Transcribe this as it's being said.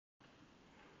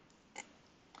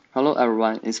Hello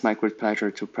everyone, it's my great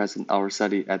pleasure to present our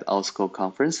study at AuScope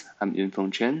Conference. I'm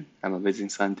Yunfeng Chen. I'm a visiting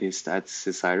scientist at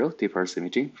CSIRO, Deep Earth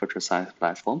Imaging Virtual Science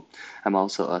Platform. I'm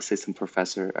also an assistant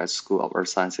professor at School of Earth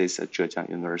Sciences at Zhejiang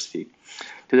University.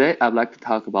 Today, I'd like to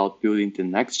talk about building the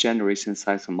next generation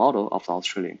seismic model of the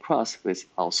Australian crust with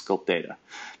AuScope data.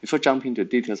 Before jumping into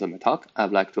details of my talk,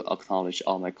 I'd like to acknowledge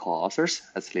all my co-authors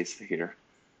as listed here.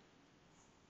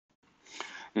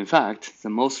 In fact, the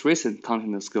most recent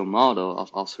continental scale model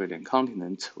of Australian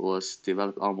continent was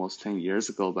developed almost 10 years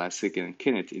ago by Siegel and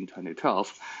Kinnett in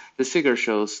 2012. The figure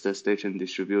shows the station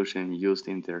distribution used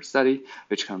in their study,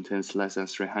 which contains less than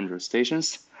 300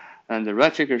 stations. And the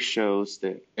red figure shows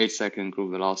the 8-second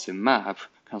group velocity map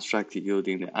constructed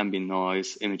using the ambient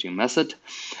noise imaging method.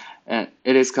 And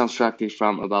it is constructed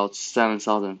from about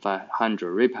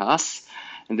 7,500 repaths.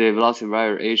 And the velocity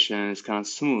variation is kind of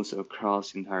smooth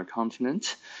across the entire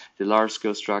continent. The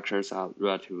large-scale structures are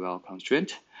relatively well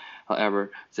constrained.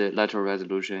 However, the lateral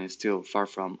resolution is still far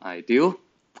from ideal,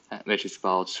 which is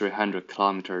about 300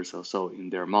 kilometers or so in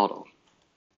their model.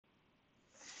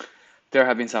 There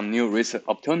have been some new research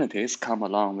opportunities come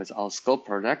along with our AuScope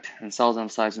project, and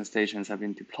thousands of seismic stations have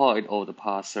been deployed over the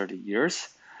past 30 years.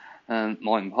 And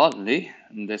more importantly,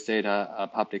 this data are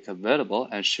publicly available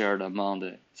and shared among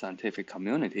the scientific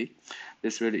community.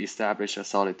 This really established a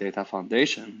solid data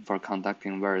foundation for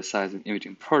conducting various seismic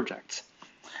imaging projects.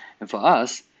 And for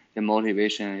us, the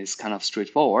motivation is kind of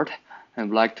straightforward, and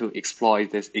we'd like to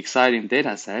exploit this exciting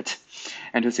data set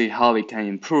and to see how we can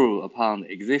improve upon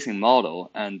the existing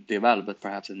model and develop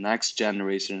perhaps the next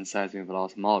generation seismic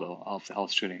velocity model of the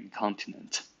Australian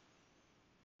continent.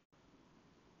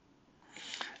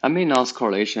 Ambient noise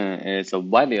correlation is a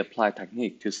widely applied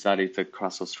technique to study the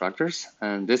crustal structures,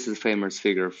 and this is a famous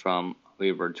figure from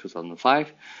Weaver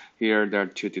 2005. Here there are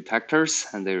two detectors,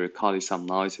 and they record some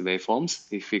noise waveforms.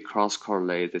 If we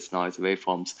cross-correlate these noise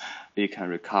waveforms, we can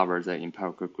recover the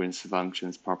empirical green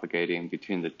functions propagating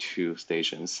between the two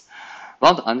stations.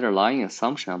 One of the underlying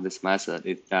assumption of this method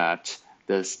is that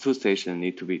the two stations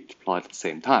need to be deployed at the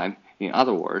same time. In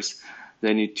other words,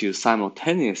 they need to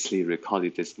simultaneously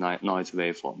record these noise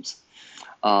waveforms.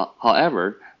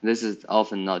 However, this is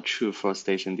often not true for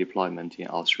station deployment in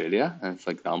Australia. And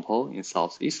for example, in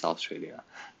Southeast Australia,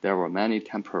 there were many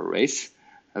temporaries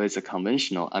with a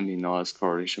conventional ambient noise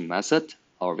correlation method,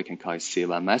 or we can call it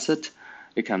C1 method.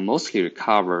 We can mostly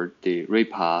recover the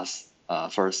repass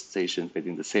for stations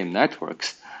within the same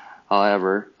networks.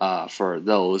 However, for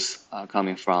those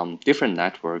coming from different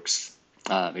networks,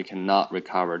 we cannot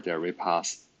recover their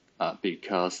repass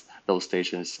because those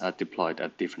stations are deployed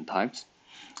at different times.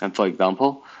 And for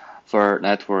example, for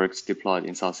networks deployed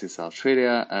in Southeast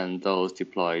Australia and those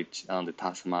deployed on the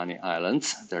Tasmanian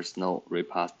Islands, there's no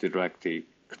repass directly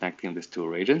connecting these two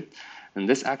regions. And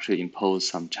this actually imposes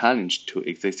some challenge to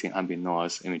existing ambient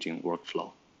noise imaging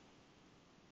workflow.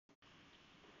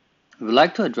 We would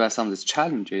like to address some of these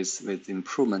challenges with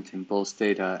improvement in both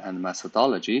data and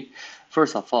methodology.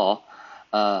 First of all,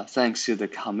 thanks to the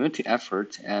community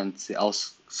effort and the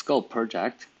AuScope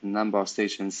project, the number of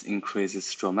stations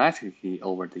increases dramatically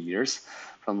over the years,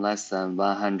 from less than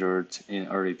 100 in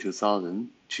early 2000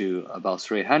 to about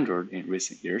 300 in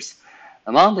recent years.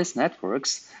 Among these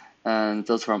networks, and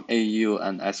those from AU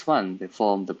and S1, they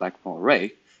form the backbone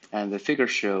array. And the figure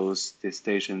shows the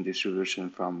station distribution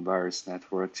from various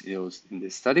networks used in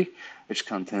this study, which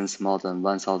contains more than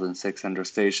 1,600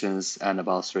 stations and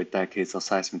about 3 decades of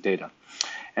seismic data.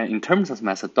 And in terms of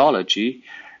methodology,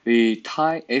 we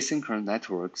tie asynchronous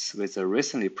networks with a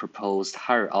recently proposed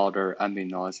higher order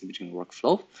ambient noise imaging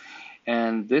workflow.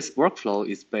 And this workflow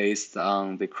is based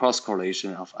on the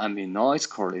cross-correlation of ambient noise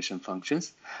correlation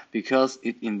functions because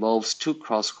it involves two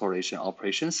cross-correlation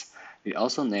operations. We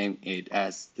also name it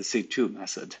as the C2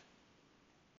 method.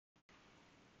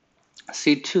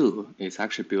 C2 is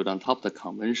actually built on top of the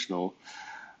conventional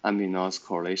ambient noise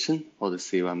correlation, or the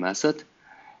C1 method.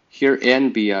 Here, A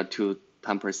and B are two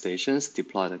temporary stations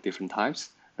deployed at different times,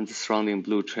 and the surrounding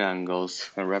blue triangles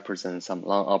represent some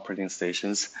long operating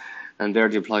stations, and their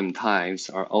deployment times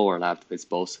are overlapped with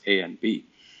both A and B.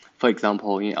 For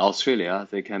example, in Australia,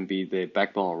 they can be the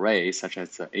backbone array, such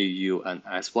as the AU and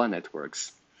S1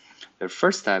 networks. The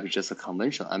first step is just a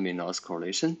conventional ambient noise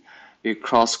correlation. We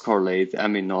cross-correlate the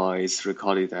ambient noise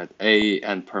recorded at A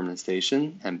and permanent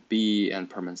station and B and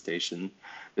permanent station.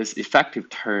 This effectively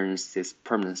turns these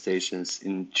permanent stations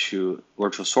into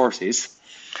virtual sources.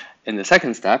 In the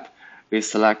second step, we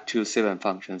select two C1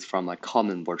 functions from a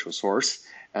common virtual source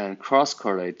and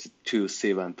cross-correlate two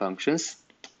C1 functions.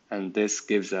 And this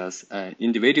gives us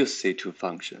individual C2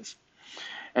 functions.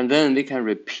 And then we can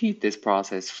repeat this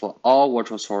process for all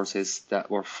virtual sources that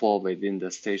will fall within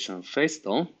the station phase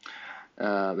zone,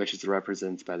 which is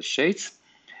represented by the shades.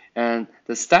 And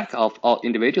the stack of all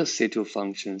individual C2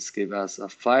 functions give us a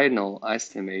final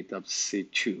estimate of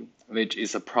C2, which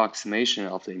is approximation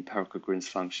of the empirical Green's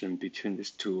function between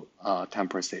these two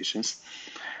temporal stations.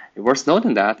 It's worth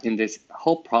noting that in this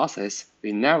whole process,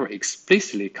 we never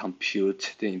explicitly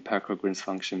compute the empirical Green's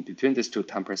function between these two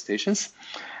temporal stations.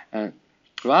 And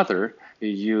rather, we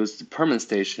used permanent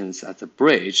stations as a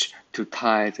bridge to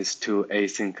tie these two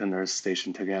asynchronous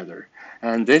stations together.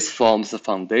 And this forms the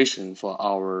foundation for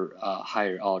our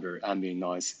higher order ambient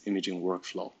noise imaging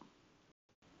workflow.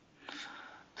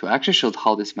 To actually show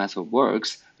how this method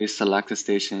works, we select a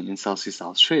station in Southeast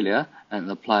Australia and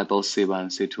apply both C1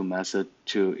 and C2 method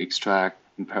to extract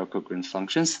empirical Green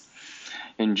functions.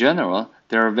 In general,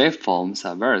 their waveforms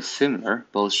are very similar,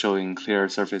 both showing clear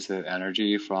surface wave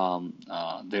energy from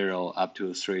 0 up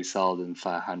to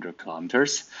 3,500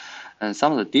 kilometers. And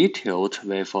some of the detailed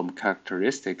waveform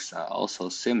characteristics are also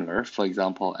similar. For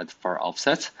example, at far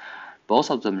offset,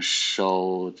 both of them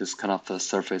show this kind of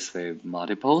surface wave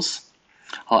multiples.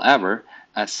 However,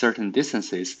 at certain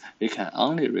distances, we can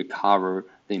only recover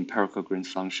the empirical Green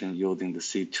function using the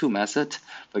C2 method,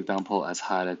 for example, as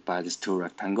highlighted by these two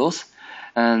rectangles.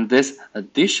 And this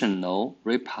additional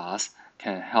repass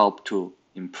can help to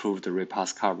improve the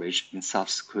repass coverage in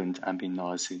subsequent ambient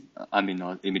noise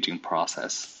imaging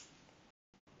process.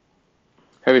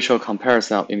 Here we show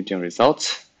comparison of imaging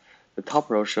results. The top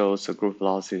row shows the group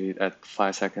velocity at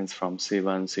 5 seconds from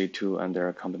C1, C2, and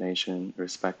their combination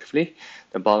respectively.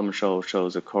 The bottom row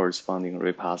shows the corresponding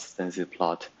repass density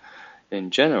plot. In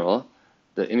general,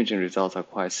 the imaging results are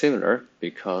quite similar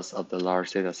because of the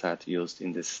large data set used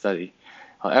in this study.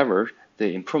 However,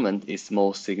 the improvement is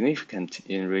most significant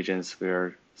in regions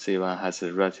where C1 has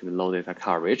a relatively low data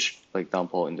coverage. For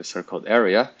example, in the circled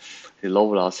area, the low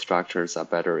velocity structures are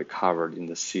better recovered in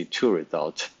the C2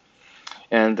 result.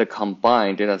 And the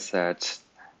combined data set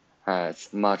has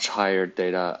much higher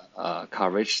data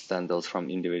coverage than those from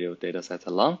individual data sets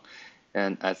alone.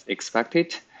 And as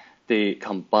expected, the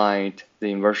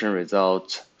inversion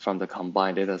result from the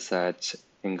combined data set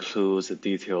includes the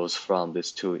details from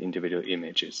these two individual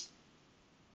images.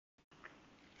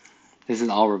 This is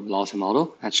our velocity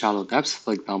model at shallow depths.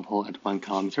 For example, at 1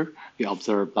 kilometer, we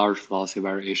observe large velocity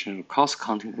variation across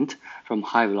continent from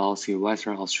high velocity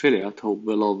Western Australia to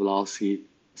low velocity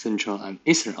Central and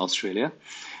Eastern Australia.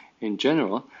 In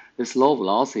general, these low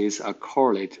velocities are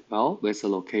correlate well with the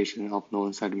location of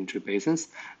known sedimentary basins.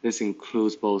 This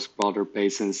includes both broader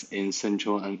basins in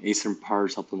central and eastern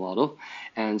parts of the model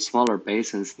and smaller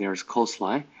basins near the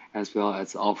coastline, as well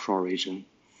as the offshore region.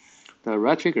 The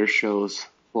red figure shows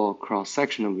for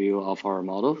cross-sectional view of our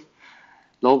model.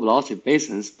 Low velocity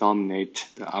basins dominate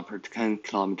the upper 10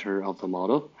 kilometer of the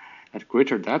model. At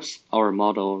greater depths, our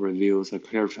model reveals a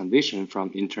clear transition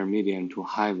from intermediate to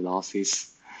high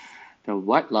velocities. The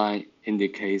white line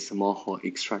indicates the molecular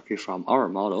extracted from our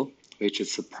model, which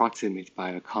is approximated by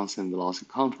a constant velocity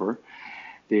contour.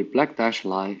 The black dashed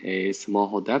line is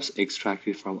molecular depth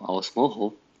extracted from our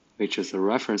molecule, which is a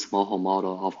reference molecular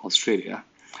model of Australia.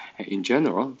 And in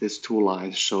general, these two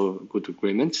lines show good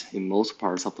agreement in most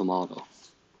parts of the model.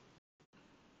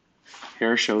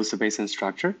 Here shows the basin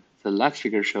structure. The left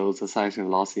figure shows the seismic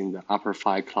velocity in the upper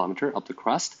 5 kilometers of the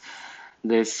crust.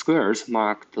 These squares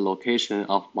mark the location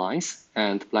of mines,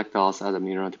 and black dots are the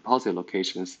mineral deposit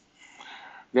locations.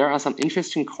 There are some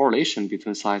interesting correlations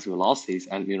between seismic velocities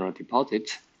and mineral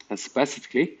deposits, and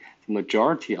specifically, the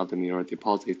majority of the mineral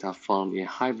deposits are found in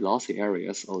high velocity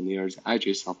areas or near the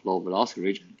edges of low velocity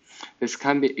region. This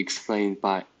can be explained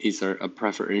by either a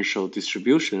preferential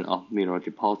distribution of mineral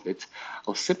deposits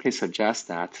or simply suggests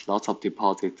that lots of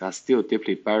deposits are still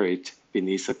deeply buried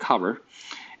beneath the cover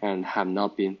and have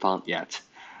not been found yet.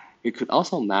 We could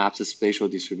also map the spatial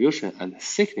distribution and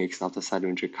thickness of the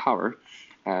sedimentary cover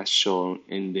as shown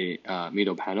in the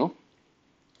middle panel.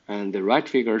 And the right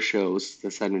figure shows the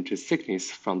sedimentary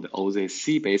thickness from the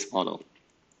OZ-C-based model,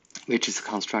 which is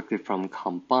constructed from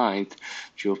combined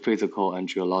geophysical and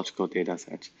geological data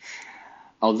sets.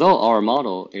 Although our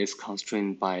model is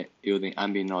constrained by using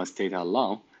ambient noise data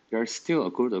alone, there is still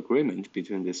a good agreement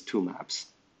between these two maps.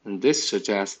 And this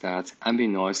suggests that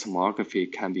ambient noise tomography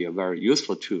can be a very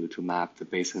useful tool to map the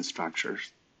basin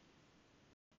structures.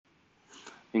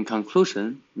 In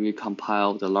conclusion, we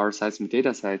compiled a large seismic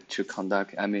dataset to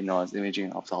conduct ambient noise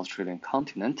imaging of the Australian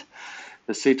continent.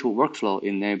 The C2 workflow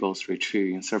enables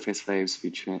retrieving surface waves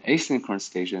between asynchronous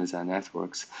stations and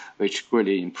networks, which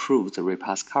greatly improves the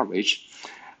repass coverage.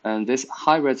 And this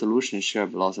high-resolution shear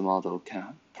velocity model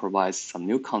can provides some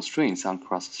new constraints on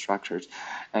crustal structures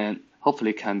and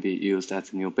hopefully can be used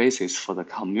as a new basis for the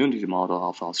community model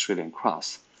of Australian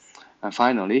crust. And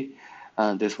finally,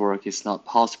 this work is not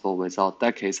possible without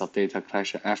decades of data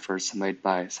collection efforts made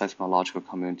by seismological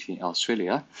community in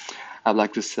Australia. I'd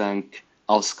like to thank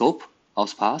AuScope,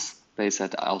 AusPass, based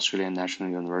at Australian National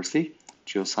University,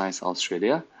 Geoscience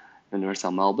Australia, University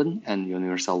of Melbourne, and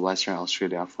University of Western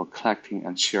Australia for collecting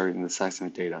and sharing the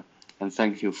seismic data. And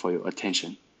thank you for your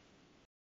attention.